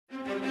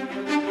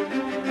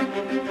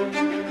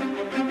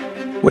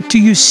What do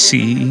you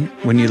see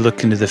when you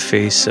look into the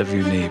face of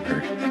your neighbor?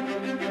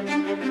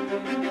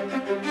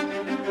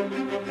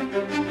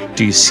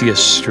 Do you see a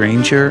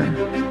stranger?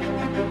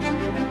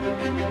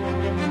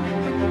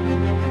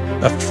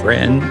 A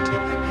friend?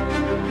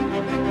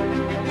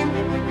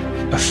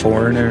 A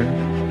foreigner?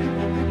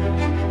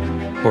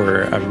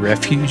 Or a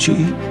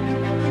refugee?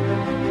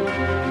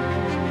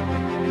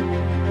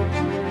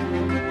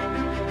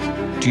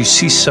 Do you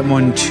see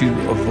someone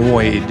to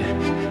avoid?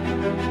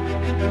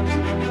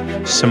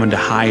 Someone to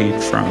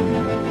hide from?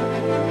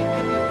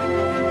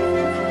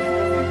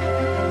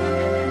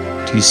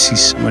 Do you see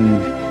someone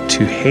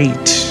to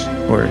hate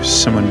or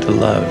someone to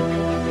love?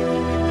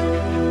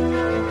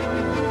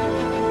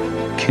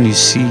 Can you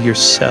see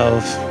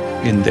yourself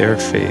in their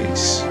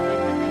face?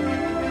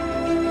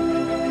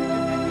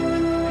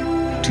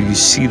 Do you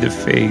see the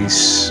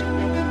face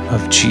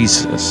of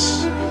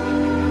Jesus?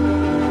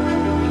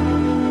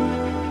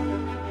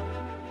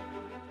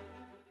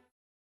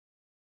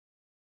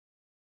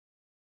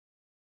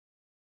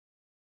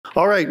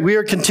 All right, we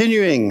are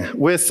continuing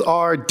with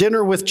our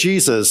Dinner with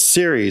Jesus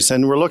series,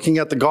 and we're looking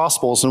at the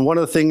Gospels. And one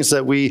of the things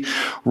that we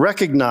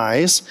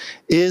recognize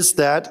is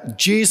that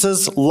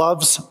Jesus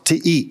loves to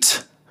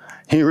eat.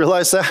 You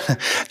realize that?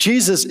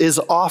 Jesus is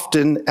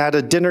often at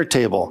a dinner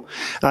table.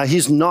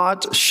 He's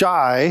not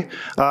shy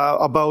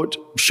about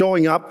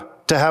showing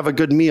up to have a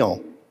good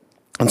meal.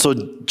 And so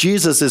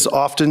Jesus is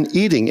often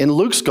eating. In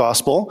Luke's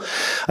gospel,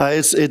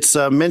 it's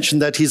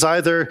mentioned that he's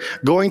either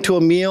going to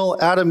a meal,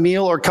 at a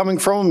meal, or coming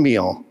from a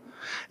meal.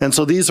 And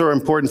so these are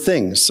important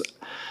things.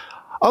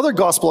 Other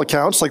gospel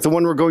accounts, like the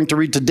one we're going to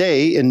read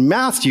today in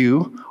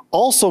Matthew,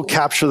 also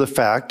capture the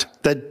fact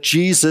that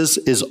Jesus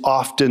is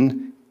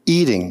often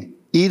eating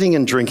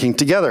and drinking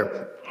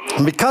together.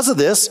 And because of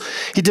this,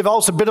 he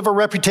develops a bit of a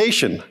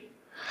reputation,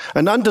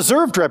 an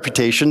undeserved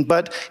reputation,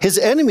 but his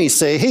enemies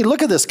say, hey,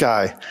 look at this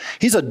guy.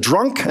 He's a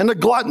drunk and a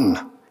glutton.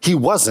 He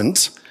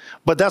wasn't,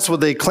 but that's what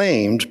they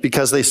claimed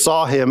because they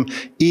saw him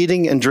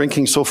eating and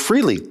drinking so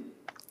freely.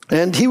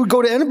 And he would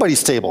go to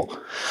anybody's table.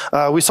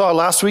 We saw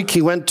last week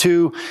he went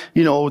to,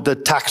 the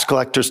tax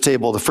collector's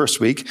table the first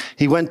week.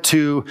 He went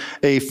to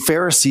a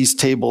Pharisee's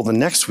table the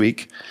next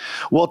week.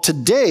 Well,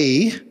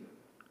 today,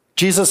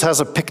 Jesus has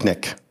a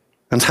picnic.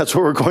 And that's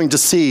what we're going to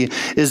see,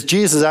 is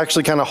Jesus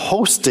actually kind of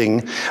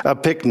hosting a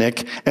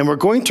picnic. And we're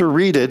going to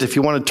read it, if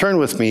you want to turn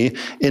with me,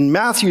 in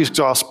Matthew's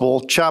Gospel,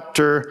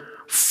 chapter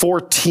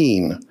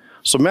 14.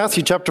 So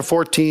Matthew chapter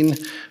 14,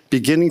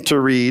 beginning to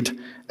read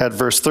at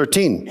verse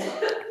 13.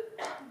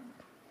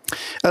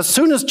 As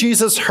soon as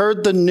Jesus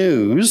heard the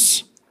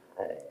news,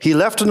 he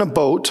left in a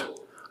boat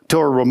to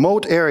a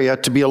remote area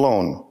to be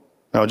alone.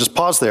 Now, just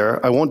pause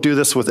there. I won't do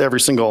this with every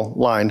single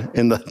line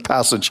in the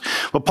passage,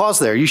 but pause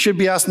there. You should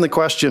be asking the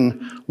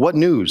question, what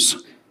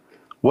news?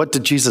 What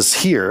did Jesus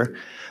hear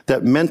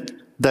that meant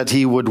that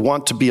he would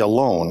want to be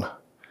alone?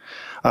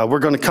 We're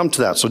going to come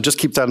to that, so just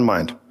keep that in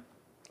mind.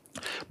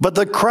 But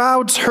the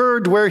crowds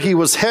heard where he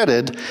was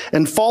headed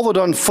and followed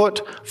on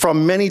foot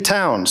from many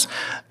towns.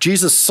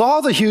 Jesus saw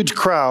the huge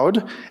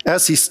crowd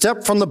as he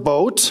stepped from the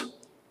boat,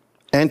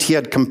 and he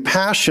had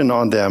compassion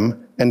on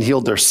them and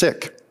healed their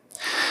sick.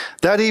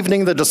 That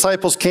evening, the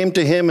disciples came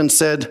to him and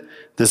said,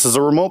 "This is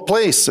a remote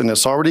place, and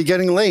it's already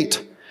getting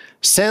late.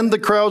 Send the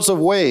crowds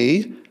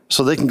away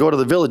so they can go to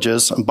the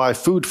villages and buy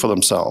food for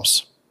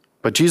themselves."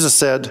 But Jesus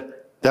said,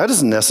 "That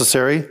isn't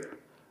necessary.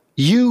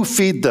 You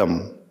feed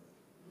them."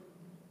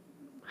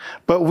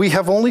 "But we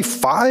have only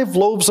 5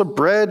 loaves of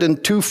bread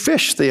and 2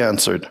 fish," they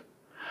answered.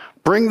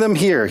 "Bring them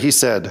here," he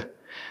said.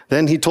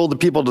 Then he told the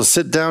people to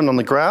sit down on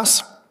the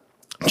grass.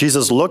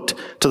 Jesus looked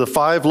to the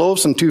 5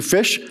 loaves and 2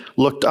 fish,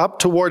 looked up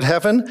toward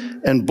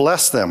heaven, and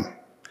blessed them.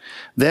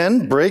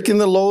 Then, breaking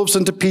the loaves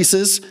into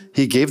pieces,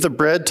 he gave the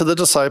bread to the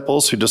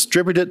disciples, who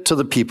distributed it to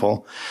the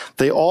people.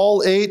 They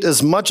all ate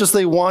as much as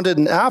they wanted,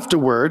 and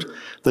afterward,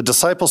 the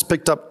disciples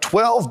picked up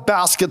 12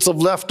 baskets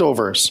of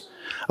leftovers.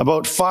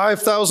 About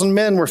 5,000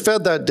 men were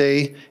fed that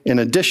day, in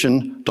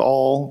addition to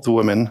all the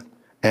women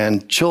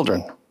and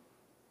children.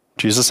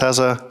 Jesus has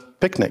a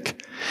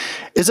picnic.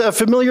 Is it a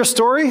familiar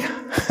story?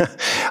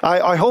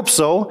 I hope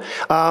so.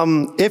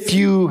 If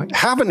you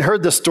haven't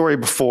heard this story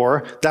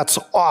before, that's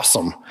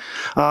awesome.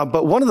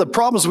 But one of the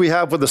problems we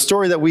have with the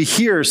story that we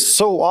hear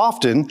so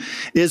often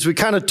is we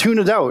kind of tune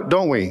it out,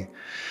 don't we?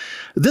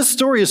 This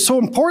story is so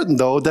important,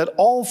 though, that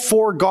all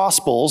 4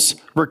 Gospels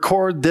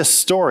record this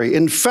story.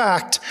 In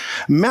fact,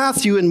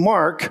 Matthew and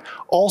Mark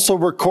also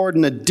record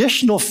an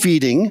additional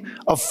feeding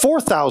of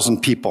 4,000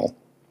 people.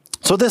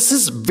 So this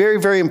is very,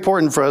 very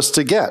important for us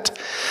to get.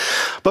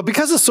 But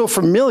because it's so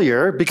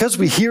familiar, because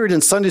we hear it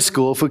in Sunday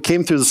school, if we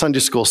came through the Sunday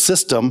school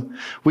system,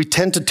 we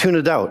tend to tune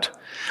it out.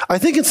 I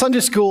think in Sunday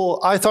school,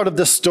 I thought of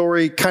this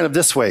story kind of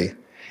this way.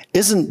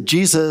 Isn't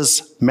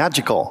Jesus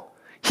magical?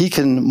 He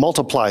can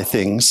multiply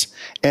things,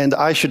 and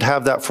I should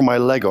have that for my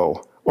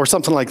Lego, or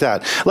something like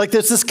that. Like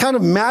there's this kind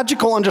of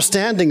magical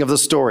understanding of the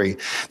story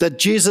that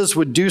Jesus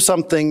would do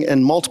something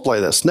and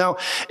multiply this. Now,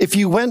 if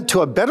you went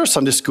to a better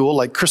Sunday school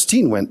like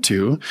Christine went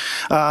to,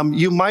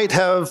 you might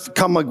have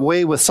come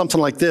away with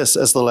something like this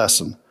as the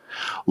lesson.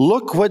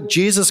 Look what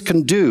Jesus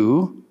can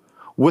do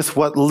with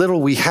what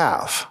little we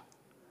have.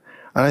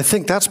 And I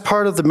think that's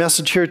part of the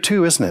message here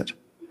too, isn't it?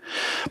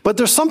 But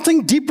there's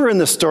something deeper in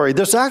this story.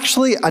 There's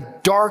actually a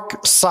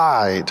dark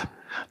side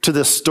to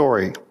this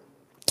story.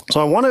 So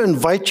I want to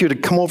invite you to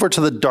come over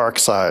to the dark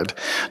side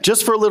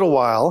just for a little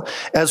while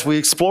as we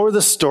explore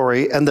this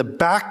story and the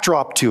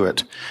backdrop to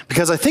it.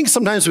 Because I think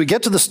sometimes we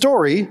get to the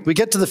story, we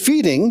get to the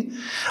feeding,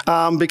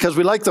 because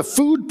we like the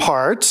food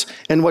part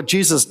and what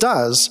Jesus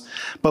does,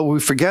 but we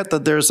forget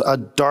that there's a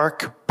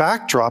dark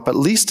backdrop. At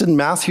least in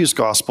Matthew's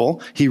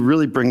gospel, he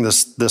really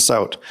brings this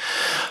out.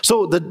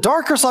 So the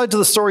darker side to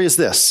the story is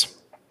this.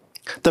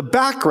 The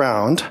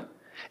background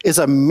is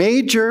a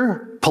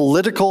major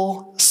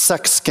political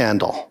sex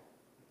scandal.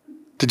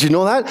 Did you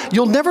know that?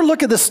 You'll never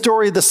look at this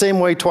story the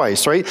same way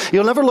twice, right?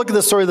 You'll never look at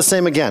this story the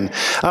same again.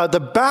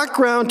 The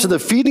background to the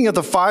feeding of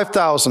the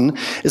 5,000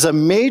 is a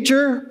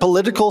major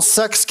political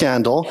sex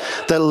scandal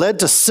that led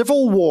to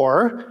civil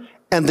war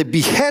and the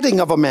beheading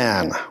of a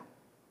man.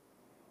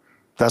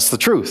 That's the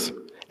truth.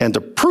 And to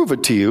prove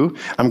it to you,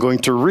 I'm going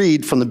to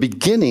read from the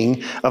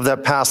beginning of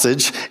that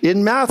passage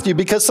in Matthew,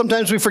 because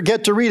sometimes we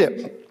forget to read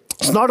it.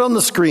 It's not on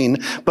the screen,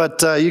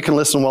 but you can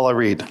listen while I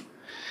read.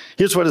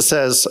 Here's what it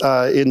says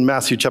in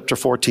Matthew chapter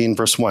 14,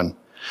 verse 1.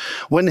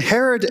 When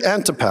Herod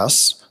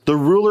Antipas, the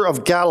ruler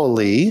of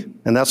Galilee,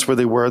 and that's where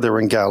they were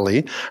in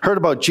Galilee, heard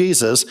about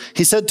Jesus,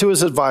 he said to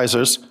his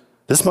advisors,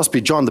 "This must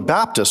be John the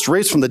Baptist,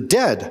 raised from the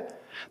dead.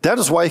 That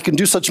is why he can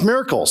do such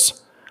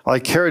miracles."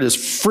 Like Herod is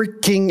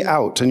freaking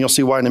out, and you'll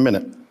see why in a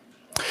minute.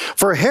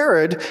 For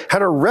Herod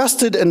had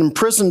arrested and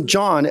imprisoned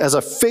John as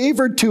a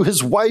favor to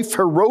his wife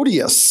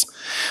Herodias,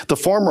 the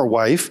former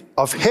wife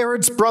of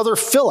Herod's brother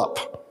Philip.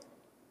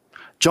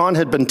 John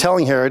had been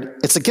telling Herod,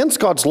 "It's against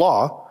God's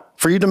law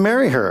for you to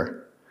marry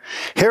her."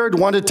 Herod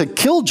wanted to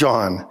kill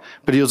John,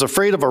 but he was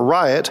afraid of a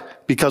riot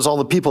because all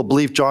the people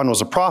believed John was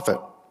a prophet.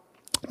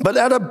 But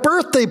at a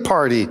birthday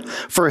party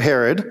for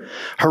Herod,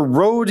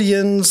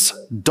 Herodian's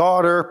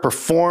daughter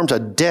performed a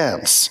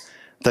dance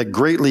that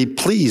greatly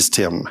pleased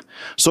him.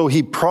 So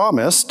he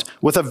promised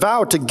with a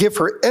vow to give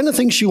her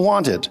anything she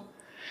wanted.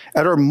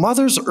 At her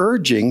mother's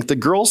urging, the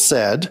girl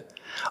said,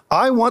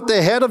 "I want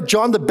the head of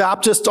John the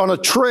Baptist on a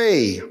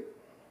tray."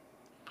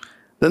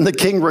 Then the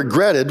king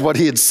regretted what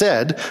he had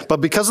said,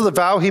 but because of the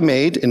vow he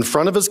made in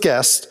front of his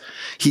guests,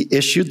 he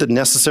issued the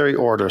necessary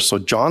order. So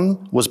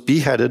John was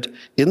beheaded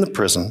in the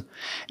prison,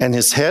 and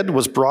his head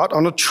was brought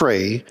on a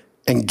tray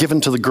and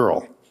given to the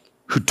girl,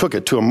 who took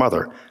it to her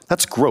mother.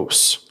 That's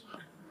gross.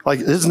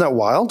 Like, isn't that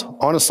wild?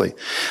 Honestly.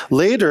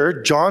 Later,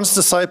 John's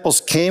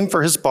disciples came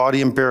for his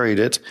body and buried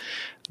it.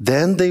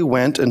 Then they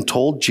went and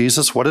told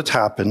Jesus what had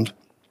happened.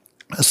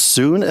 As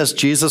soon as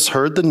Jesus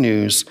heard the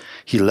news,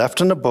 he left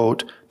in a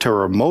boat to a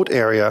remote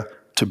area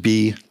to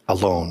be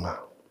alone.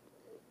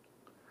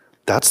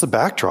 That's the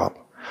backdrop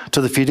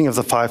to the feeding of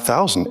the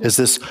 5,000, is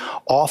this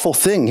awful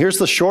thing. Here's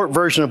the short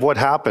version of what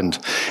happened.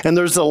 And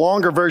there's the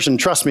longer version,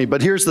 trust me,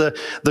 but here's the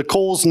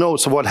Cole's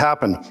notes of what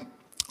happened.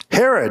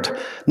 Herod.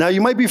 Now,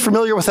 you might be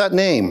familiar with that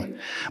name,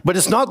 but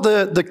it's not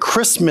the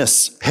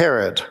Christmas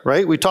Herod,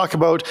 right? We talk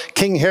about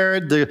King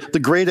Herod, the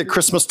great at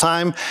Christmas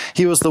time.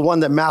 He was the one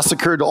that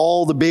massacred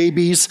all the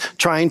babies,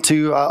 trying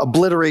to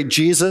obliterate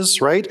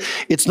Jesus, right?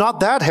 It's not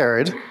that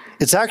Herod.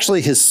 It's actually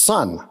his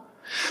son.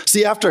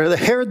 See, after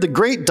Herod the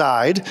Great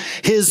died,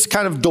 his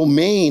kind of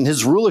domain,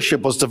 his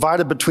rulership was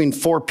divided between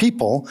 4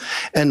 people,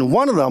 and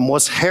one of them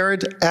was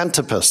Herod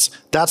Antipas.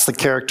 That's the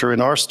character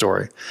in our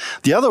story.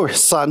 The other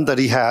son that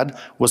he had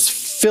was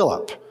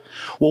Philip.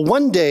 Well,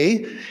 one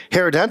day,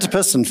 Herod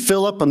Antipas and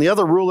Philip and the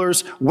other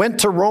rulers went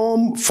to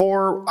Rome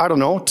for,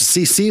 to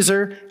see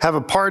Caesar, have a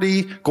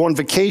party, go on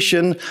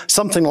vacation,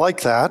 something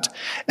like that.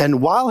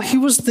 And while he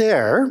was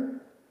there,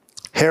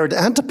 Herod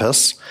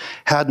Antipas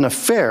had an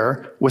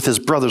affair with his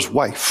brother's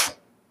wife,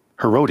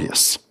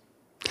 Herodias.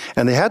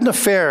 And they had an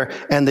affair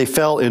and they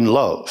fell in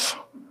love.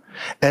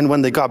 And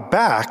when they got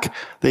back,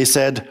 they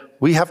said,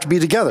 "We have to be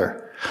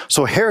together."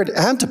 So Herod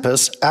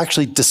Antipas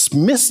actually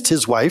dismissed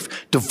his wife,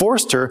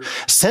 divorced her,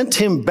 sent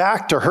him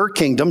back to her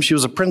kingdom. She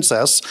was a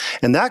princess.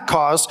 And that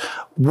caused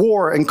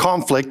war and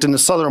conflict in the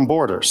southern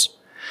borders.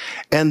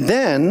 And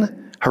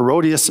then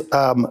Herodias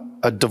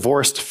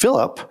divorced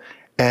Philip,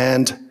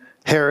 and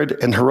Herod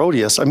and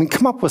Herodias,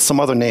 come up with some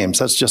other names.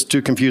 That's just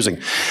too confusing.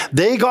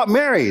 They got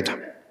married,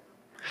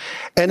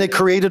 and it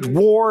created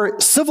war,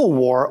 civil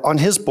war on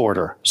his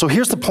border. So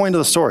here's the point of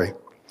the story.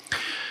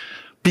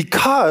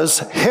 Because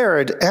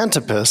Herod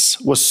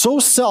Antipas was so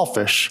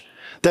selfish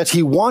that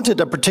he wanted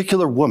a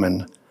particular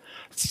woman,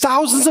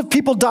 thousands of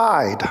people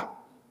died.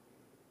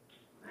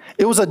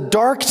 It was a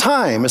dark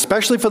time,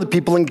 especially for the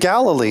people in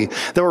Galilee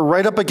that were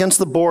right up against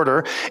the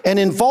border and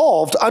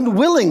involved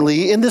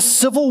unwillingly in this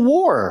civil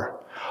war.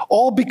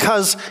 All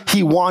because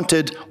he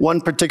wanted one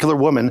particular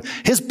woman,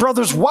 his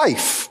brother's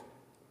wife.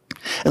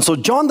 And so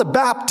John the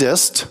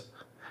Baptist,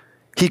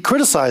 he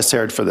criticized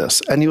Herod for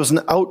this, and he was an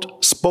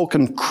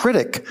outspoken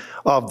critic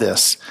of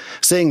this,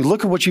 saying,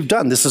 "Look at what you've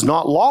done. This is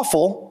not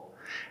lawful,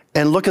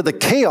 and look at the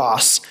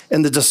chaos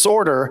and the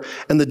disorder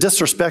and the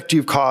disrespect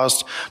you've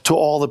caused to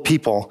all the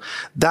people.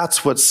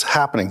 That's what's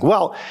happening.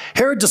 Well,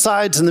 Herod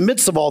decides in the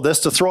midst of all this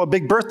to throw a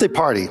big birthday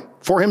party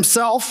for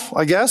himself,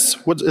 I guess.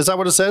 Is that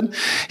what it said?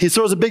 He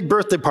throws a big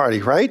birthday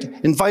party, right?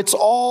 Invites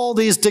all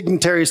these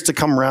dignitaries to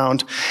come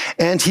around,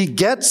 and he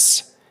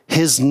gets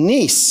his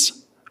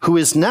niece, who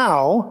is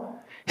now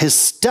his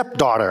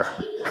stepdaughter,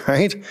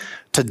 right,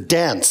 to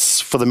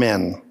dance for the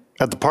men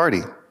at the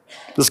party.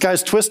 This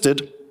guy's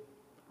twisted,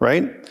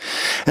 right?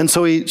 And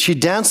so she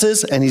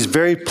dances, and he's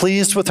very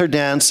pleased with her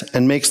dance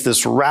and makes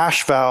this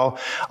rash vow,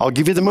 I'll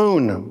give you the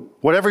moon,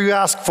 whatever you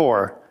ask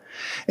for.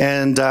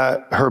 And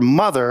her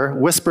mother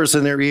whispers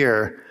in their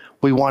ear,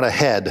 we want a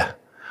head.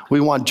 We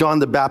want John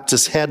the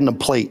Baptist's head in a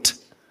plate.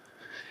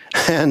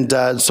 And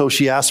so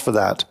she asked for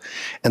that.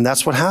 And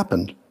that's what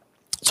happened.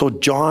 So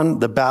John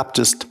the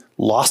Baptist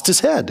lost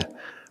his head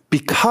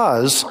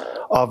because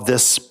of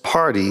this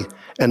party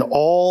and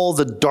all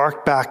the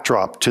dark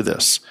backdrop to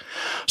this.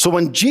 So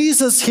when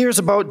Jesus hears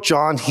about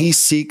John, he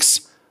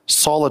seeks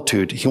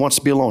solitude. He wants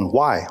to be alone.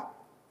 Why?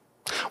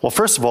 Well,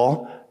 first of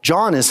all,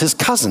 John is his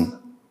cousin.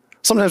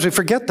 Sometimes we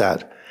forget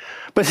that.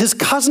 But his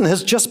cousin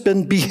has just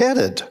been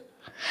beheaded.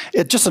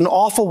 It's just an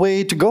awful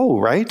way to go,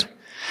 right?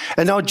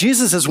 And now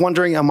Jesus is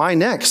wondering, am I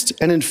next?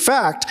 And in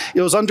fact,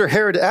 it was under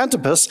Herod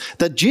Antipas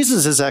that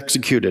Jesus is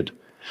executed.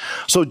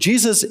 So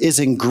Jesus is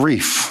in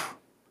grief.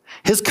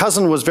 His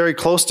cousin was very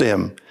close to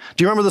him.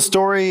 Do you remember the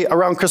story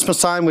around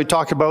Christmas time? We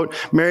talked about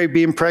Mary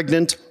being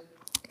pregnant,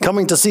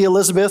 coming to see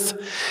Elizabeth,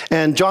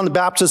 and John the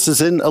Baptist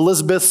is in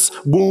Elizabeth's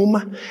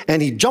womb,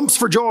 and he jumps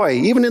for joy,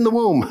 even in the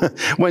womb,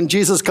 when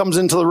Jesus comes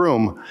into the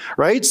room,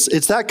 right?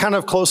 It's that kind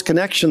of close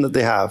connection that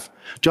they have.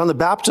 John the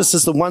Baptist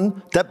is the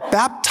one that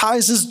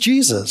baptizes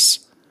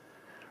Jesus.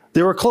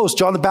 They were close.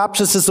 John the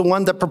Baptist is the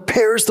one that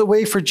prepares the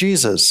way for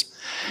Jesus.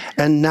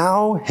 And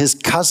now his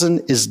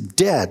cousin is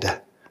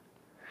dead.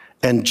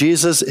 And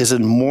Jesus is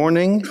in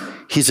mourning,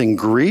 he's in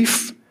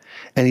grief,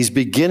 and he's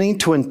beginning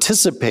to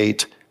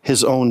anticipate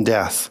his own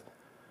death.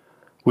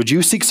 Would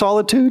you seek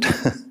solitude?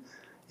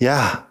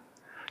 Yeah.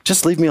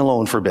 Just leave me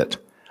alone for a bit.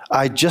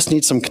 I just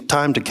need some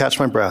time to catch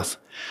my breath,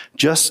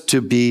 just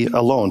to be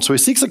alone. So he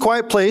seeks a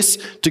quiet place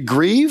to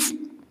grieve,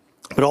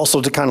 but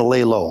also to kind of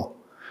lay low,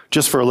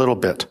 just for a little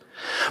bit.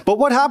 But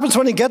what happens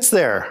when he gets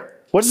there?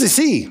 What does he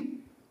see?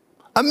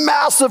 A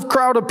massive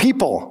crowd of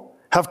people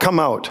have come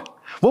out.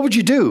 What would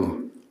you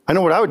do? I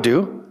know what I would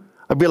do.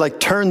 I'd be like,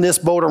 turn this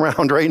boat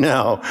around right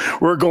now.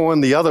 We're going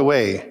the other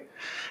way.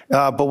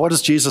 But what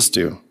does Jesus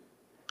do?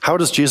 How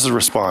does Jesus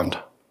respond?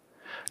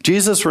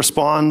 Jesus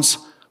responds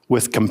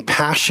with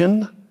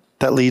compassion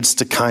that leads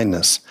to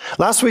kindness.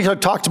 Last week I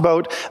talked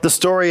about the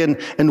story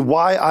and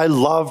why I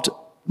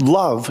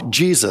love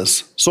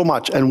Jesus so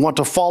much and want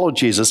to follow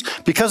Jesus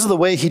because of the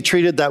way he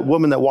treated that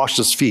woman that washed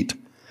his feet.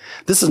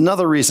 This is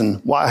another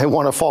reason why I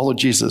want to follow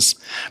Jesus,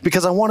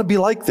 because I want to be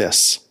like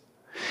this.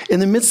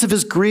 In the midst of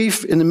his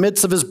grief, in the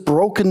midst of his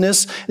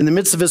brokenness, in the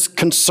midst of his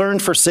concern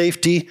for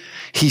safety,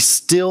 he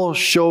still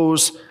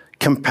shows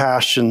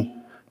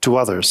compassion to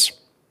others.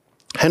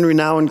 Henry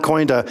Nouwen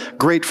coined a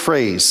great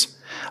phrase.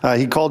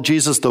 He called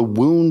Jesus the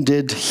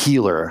wounded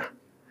healer,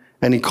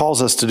 and he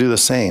calls us to do the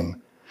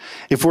same.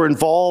 If we're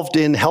involved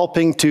in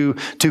helping to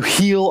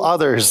heal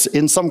others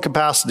in some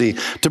capacity,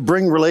 to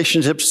bring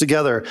relationships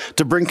together,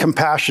 to bring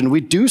compassion, we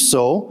do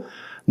so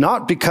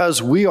not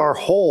because we are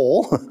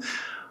whole,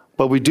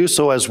 but we do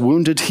so as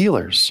wounded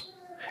healers.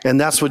 And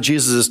that's what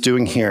Jesus is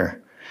doing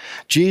here.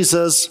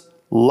 Jesus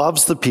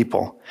loves the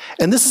people.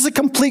 And this is a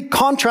complete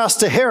contrast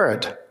to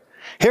Herod.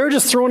 Herod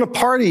is throwing a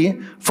party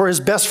for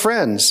his best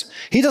friends.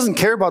 He doesn't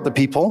care about the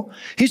people.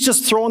 He's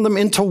just throwing them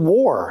into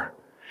war.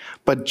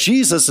 But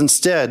Jesus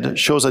instead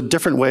shows a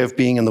different way of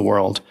being in the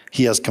world.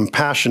 He has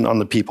compassion on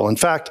the people. In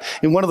fact,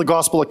 in one of the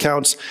gospel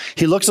accounts,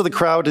 he looks at the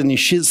crowd and he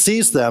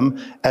sees them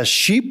as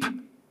sheep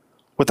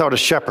without a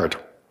shepherd.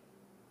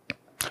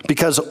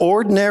 Because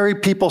ordinary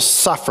people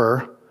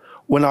suffer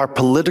when our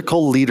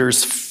political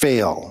leaders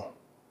fail.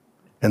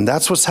 And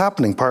that's what's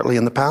happening partly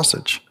in the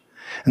passage.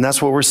 And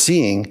that's what we're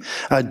seeing,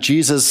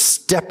 Jesus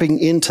stepping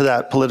into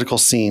that political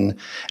scene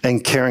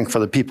and caring for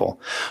the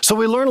people. So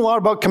we learn a lot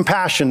about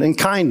compassion and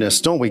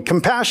kindness, don't we?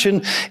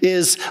 Compassion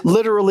is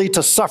literally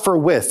to suffer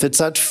with. It's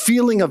that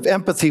feeling of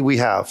empathy we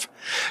have.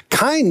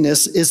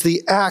 Kindness is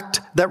the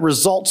act that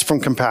results from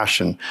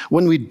compassion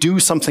when we do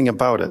something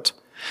about it.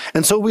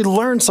 And so we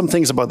learn some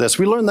things about this.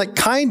 We learn that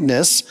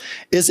kindness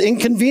is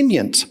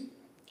inconvenient.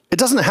 It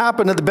doesn't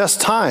happen at the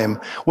best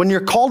time. When you're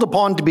called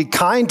upon to be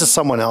kind to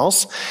someone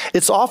else,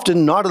 it's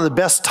often not at the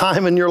best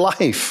time in your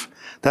life.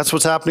 That's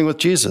what's happening with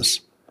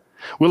Jesus.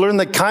 We learn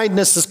that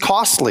kindness is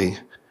costly,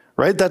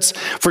 right? That's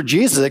for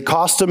Jesus. It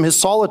cost him his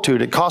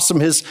solitude. It cost him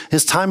his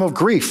time of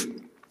grief.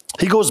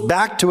 He goes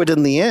back to it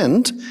in the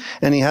end,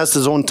 and he has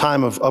his own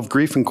time of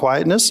grief and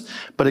quietness,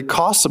 but it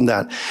costs him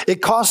that.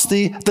 It costs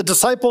the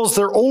disciples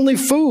their only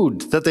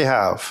food that they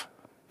have.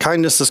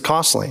 Kindness is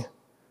costly.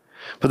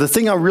 But the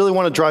thing I really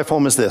want to drive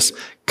home is this.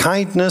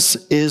 Kindness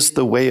is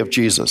the way of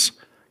Jesus.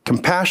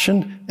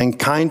 Compassion and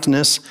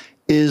kindness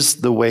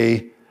is the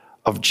way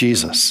of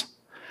Jesus.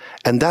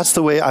 And that's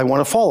the way I want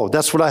to follow.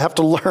 That's what I have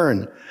to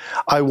learn.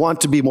 I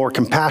want to be more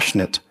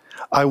compassionate.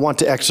 I want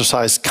to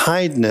exercise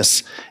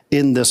kindness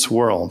in this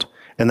world.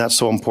 And that's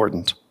so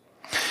important.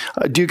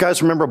 Do you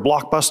guys remember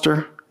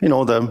Blockbuster? You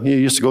know, you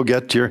used to go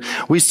get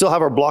we still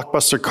have our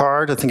Blockbuster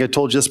card. I think I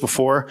told you this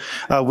before.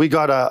 We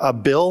got a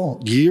bill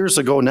years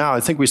ago now. I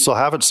think we still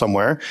have it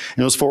somewhere. And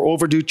it was for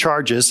overdue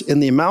charges in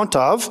the amount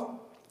of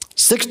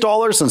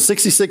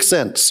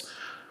 $6.66.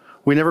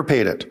 We never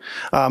paid it.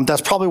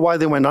 That's probably why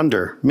they went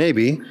under,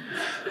 maybe.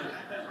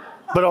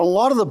 But on a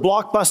lot of the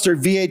Blockbuster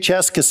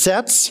VHS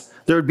cassettes,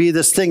 there would be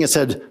this thing that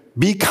said,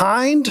 "Be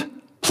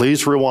kind,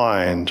 please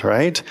rewind,"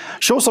 right?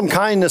 Show some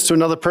kindness to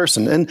another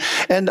person.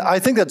 And I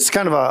think that's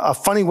kind of a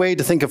funny way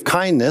to think of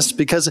kindness,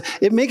 because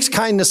it makes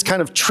kindness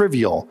kind of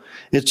trivial.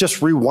 It's just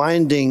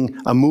rewinding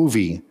a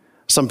movie.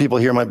 Some people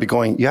here might be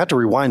going, "You had to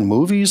rewind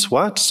movies?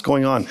 What's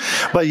going on?"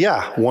 But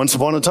yeah, once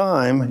upon a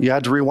time, you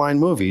had to rewind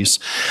movies.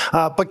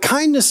 But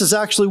kindness is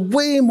actually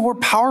way more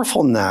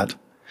powerful than that.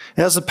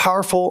 It has the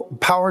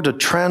power to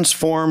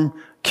transform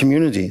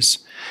communities.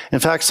 In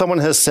fact, someone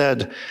has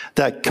said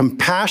that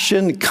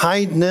compassion,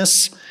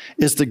 kindness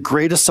is the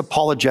greatest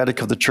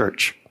apologetic of the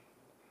church.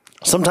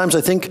 Sometimes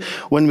I think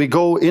when we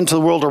go into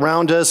the world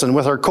around us and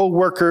with our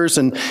co-workers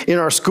and in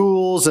our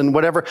schools and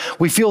whatever,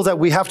 we feel that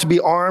we have to be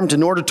armed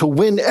in order to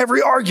win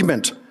every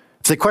argument.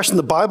 If they question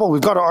the Bible,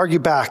 we've got to argue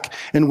back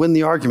and win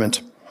the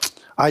argument.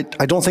 I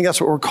don't think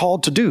that's what we're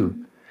called to do.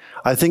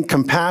 I think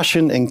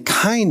compassion and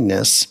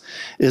kindness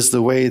is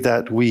the way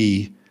that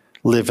we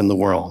live in the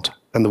world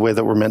and the way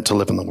that we're meant to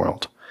live in the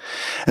world.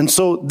 And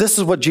so this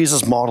is what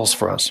Jesus models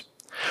for us.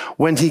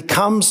 When he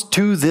comes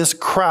to this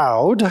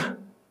crowd,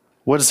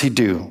 what does he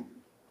do?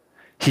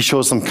 He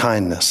shows them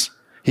kindness.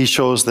 He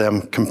shows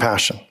them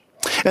compassion.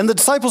 And the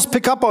disciples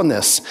pick up on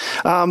this.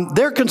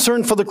 They're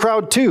concerned for the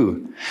crowd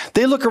too.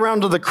 They look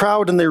around to the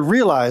crowd and they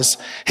realize,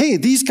 hey,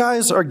 these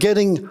guys are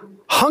getting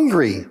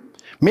hungry.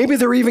 Maybe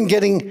they're even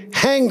getting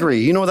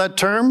hangry. You know that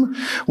term?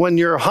 When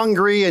you're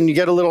hungry and you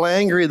get a little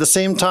angry at the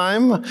same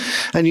time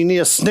and you need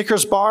a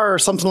Snickers bar or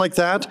something like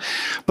that.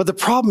 But the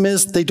problem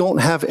is they don't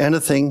have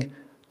anything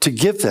to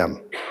give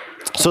them.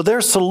 So their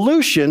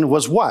solution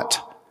was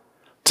what?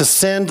 To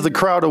send the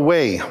crowd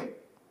away.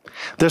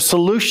 Their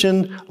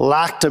solution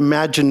lacked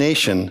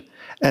imagination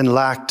and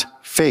lacked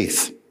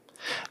faith.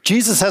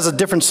 Jesus has a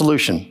different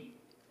solution.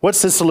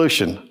 What's his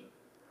solution?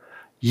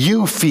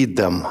 You feed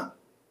them.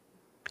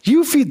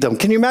 You feed them.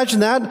 Can you imagine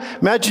that?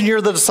 Imagine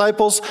you're the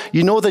disciples.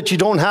 You know that you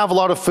don't have a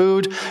lot of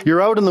food.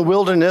 You're out in the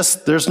wilderness.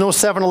 There's no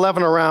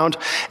 7-Eleven around.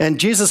 And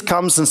Jesus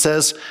comes and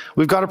says,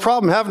 we've got a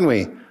problem, haven't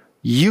we?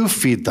 You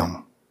feed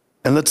them.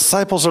 And the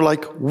disciples are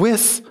like,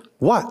 with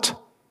what?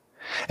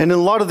 And in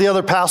a lot of the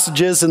other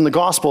passages in the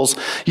Gospels,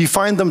 you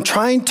find them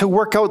trying to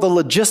work out the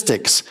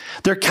logistics.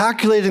 They're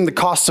calculating the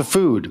cost of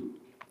food.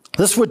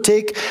 This would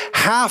take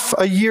half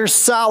a year's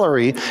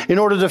salary in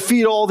order to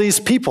feed all these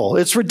people.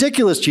 It's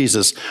ridiculous,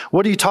 Jesus.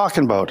 What are you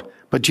talking about?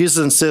 But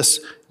Jesus insists,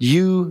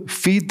 you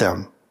feed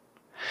them.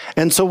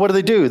 And so what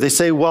do? They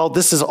say, well,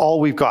 this is all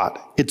we've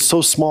got. It's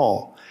so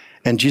small.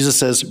 And Jesus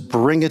says,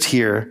 bring it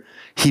here.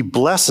 He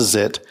blesses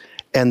it,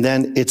 and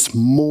then it's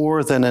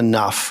more than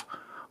enough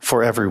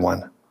for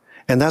everyone.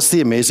 And that's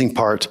the amazing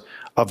part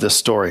of this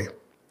story.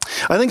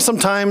 I think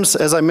sometimes,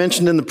 as I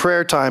mentioned in the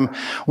prayer time,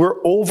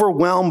 we're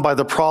overwhelmed by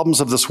the problems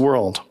of this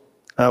world.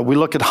 We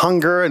look at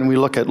hunger and we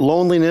look at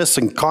loneliness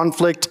and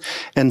conflict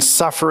and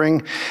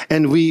suffering,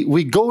 and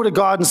we go to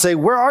God and say,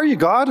 where are you,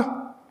 God?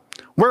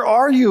 Where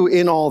are you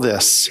in all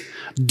this?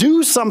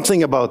 Do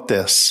something about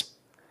this.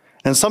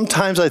 And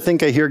sometimes I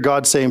think I hear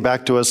God saying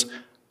back to us,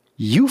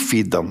 you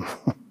feed them.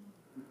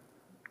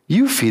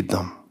 You feed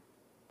them.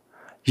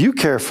 You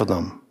care for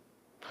them.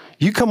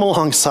 You come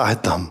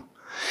alongside them.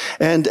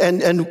 And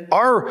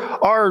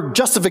our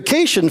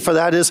justification for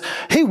that is,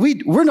 hey,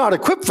 we're not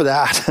equipped for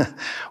that.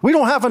 We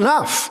don't have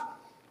enough.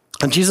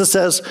 And Jesus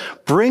says,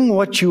 bring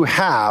what you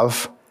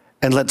have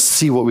and let's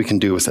see what we can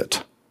do with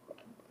it.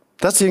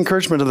 That's the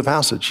encouragement of the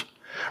passage.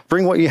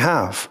 Bring what you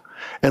have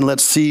and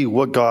let's see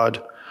what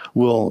God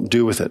will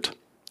do with it.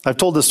 I've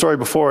told this story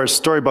before, a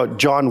story about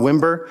John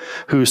Wimber,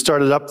 who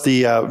started up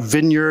the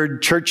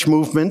Vineyard Church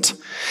movement.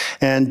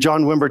 And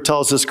John Wimber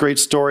tells this great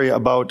story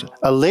about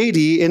a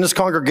lady in his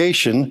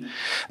congregation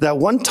that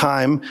one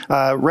time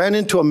ran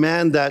into a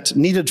man that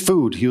needed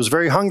food. He was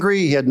very hungry,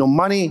 he had no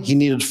money, he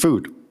needed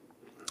food.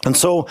 And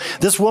so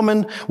this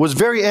woman was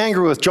very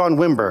angry with John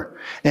Wimber,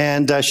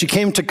 and she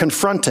came to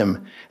confront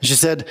him. She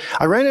said,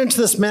 I ran into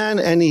this man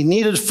and he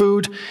needed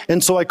food,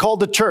 and so I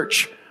called the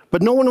church.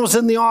 But no one was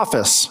in the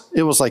office.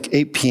 It was like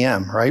 8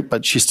 p.m., right?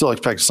 But she still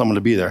expected someone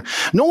to be there.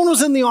 No one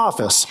was in the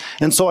office.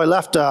 And so I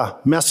left a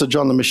message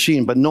on the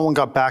machine, but no one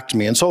got back to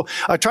me. And so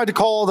I tried to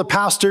call all the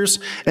pastors,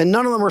 and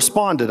none of them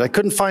responded. I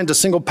couldn't find a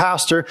single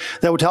pastor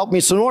that would help me.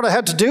 So you know what I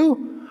had to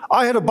do?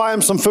 I had to buy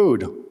him some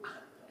food.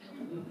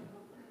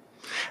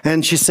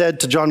 And she said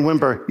to John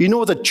Wimber, you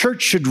know, the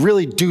church should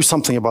really do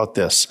something about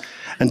this.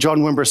 And John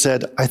Wimber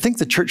said, I think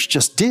the church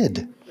just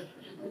did.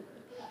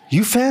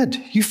 You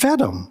fed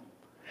them.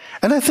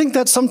 And I think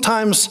that's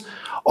sometimes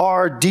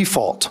our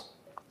default.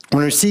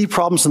 When we see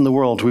problems in the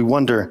world, we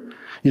wonder,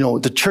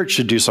 the church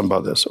should do something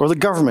about this, or the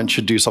government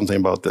should do something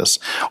about this,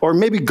 or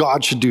maybe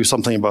God should do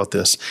something about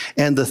this.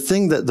 And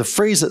the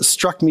phrase that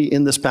struck me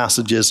in this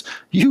passage is,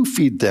 you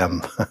feed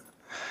them.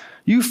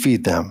 You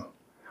feed them.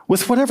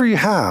 With whatever you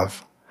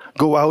have,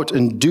 go out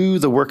and do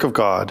the work of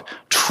God.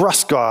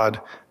 Trust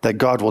God that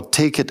God will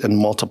take it and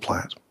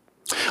multiply it.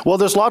 Well,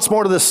 there's lots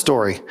more to this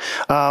story,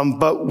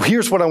 but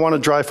here's what I want to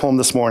drive home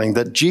this morning,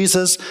 that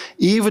Jesus,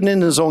 even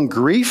in his own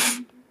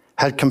grief,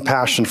 had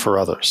compassion for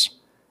others.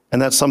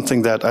 And that's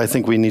something that I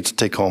think we need to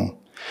take home.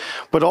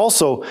 But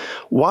also,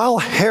 while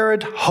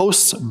Herod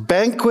hosts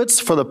banquets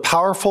for the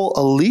powerful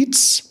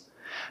elites,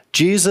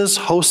 Jesus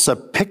hosts a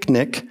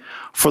picnic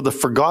for the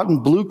forgotten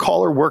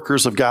blue-collar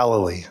workers of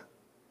Galilee.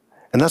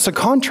 And that's a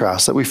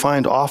contrast that we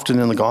find often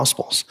in the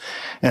Gospels.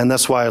 And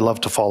that's why I love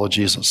to follow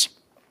Jesus.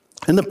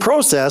 In the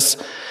process,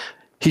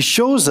 he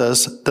shows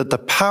us that the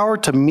power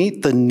to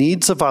meet the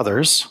needs of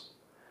others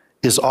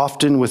is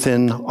often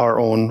within our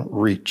own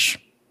reach.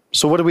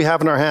 So what do we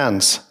have in our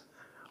hands?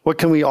 What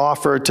can we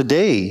offer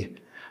today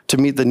to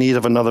meet the need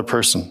of another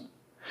person?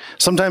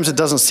 Sometimes it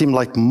doesn't seem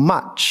like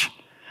much,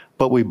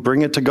 but we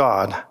bring it to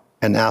God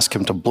and ask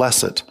him to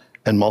bless it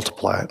and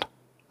multiply it.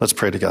 Let's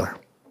pray together.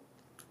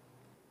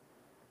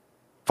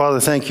 Father,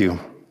 thank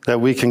you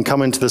that we can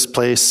come into this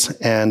place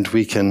and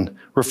we can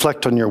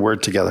reflect on your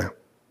word together.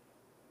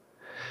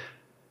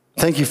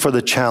 Thank you for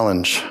the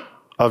challenge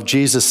of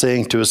Jesus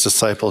saying to his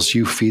disciples,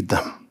 you feed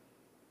them.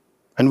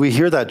 And we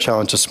hear that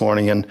challenge this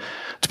morning, and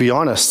to be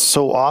honest,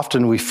 so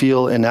often we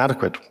feel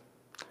inadequate.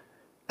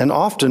 And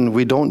often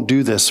we don't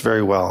do this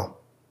very well.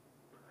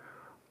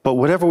 But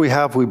whatever we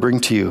have, we bring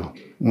to you.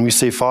 And we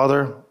say,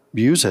 Father,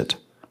 use it.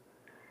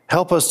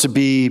 Help us to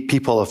be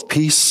people of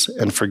peace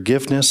and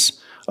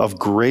forgiveness, of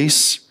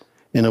grace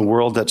in a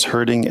world that's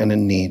hurting and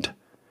in need.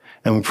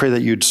 And we pray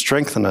that you'd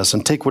strengthen us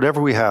and take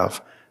whatever we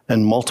have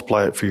and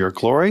multiply it for your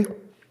glory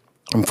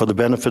and for the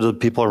benefit of the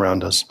people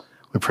around us.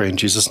 We pray in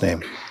Jesus'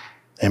 name.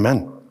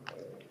 Amen.